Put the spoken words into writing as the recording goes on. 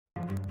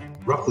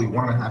Roughly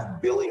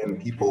 1.5 billion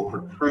people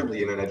are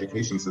currently in an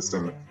education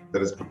system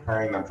that is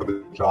preparing them for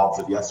the jobs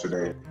of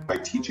yesterday by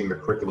teaching the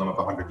curriculum of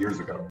 100 years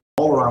ago.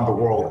 All around the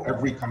world,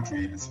 every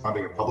country is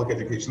funding a public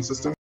education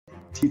system,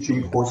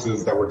 teaching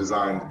courses that were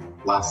designed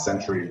last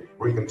century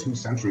or even 2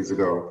 centuries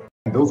ago.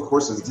 And those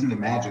courses didn't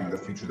imagine the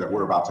future that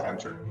we're about to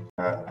enter.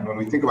 And when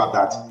we think about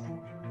that,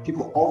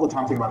 people all the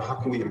time think about how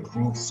can we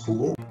improve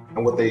school?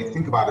 And what they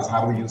think about is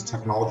how do we use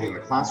technology in the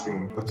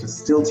classroom, but to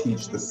still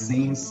teach the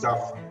same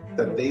stuff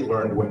that they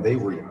learned when they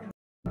were young.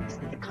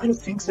 The kind of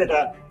things that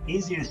are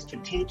easiest to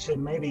teach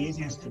and maybe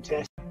easiest to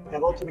test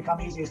have also become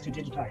easiest to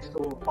digitize, to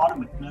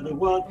automate. Now, the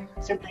world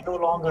simply no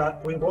longer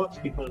rewards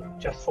people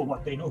just for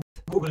what they know.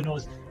 Google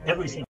knows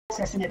everything.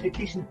 Success in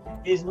education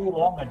is no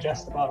longer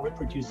just about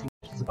reproducing.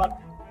 It's about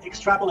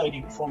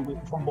extrapolating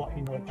from what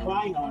we know,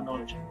 applying our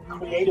knowledge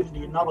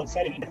creatively in novel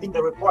setting. And I think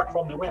the report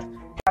from the WEF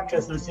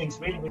captures those things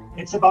really.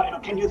 It's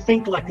about, can you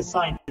think like a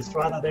scientist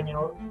rather than,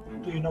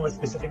 do you know a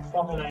specific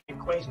formula and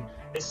equation?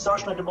 The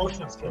social and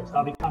emotional skills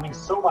are becoming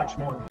so much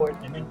more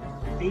important. I mean,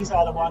 these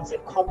are the ones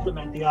that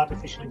complement the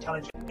artificial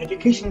intelligence.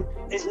 Education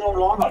is no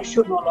longer,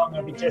 should no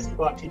longer be just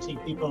about teaching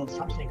people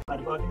something, but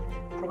about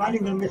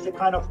providing them with a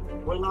kind of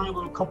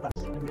reliable compass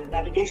and the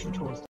navigation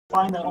tools to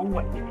find their own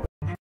way.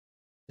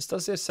 Ezt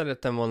azért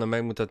szerettem volna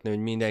megmutatni, hogy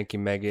mindenki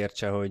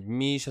megértse, hogy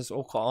mi is az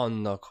oka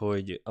annak,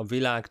 hogy a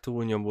világ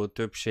túlnyomó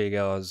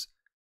többsége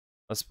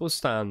az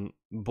pusztán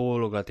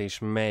bólogat és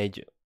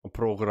megy a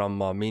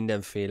programmal,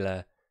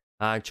 mindenféle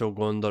hátsó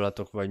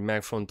gondolatok vagy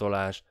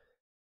megfontolás,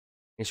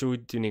 és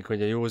úgy tűnik,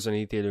 hogy a józan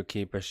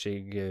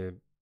ítélőképesség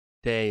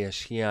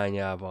teljes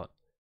hiányával.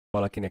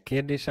 Valakinek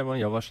kérdése van,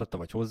 javaslata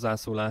vagy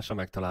hozzászólása,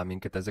 megtalál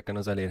minket ezeken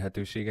az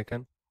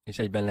elérhetőségeken, és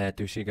egyben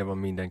lehetősége van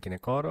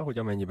mindenkinek arra, hogy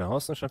amennyiben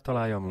hasznosnak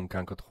találja a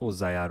munkánkat,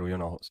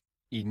 hozzájáruljon ahhoz.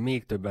 Így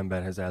még több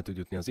emberhez el tud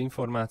jutni az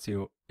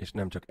információ, és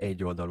nem csak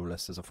egy oldalú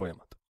lesz ez a folyamat.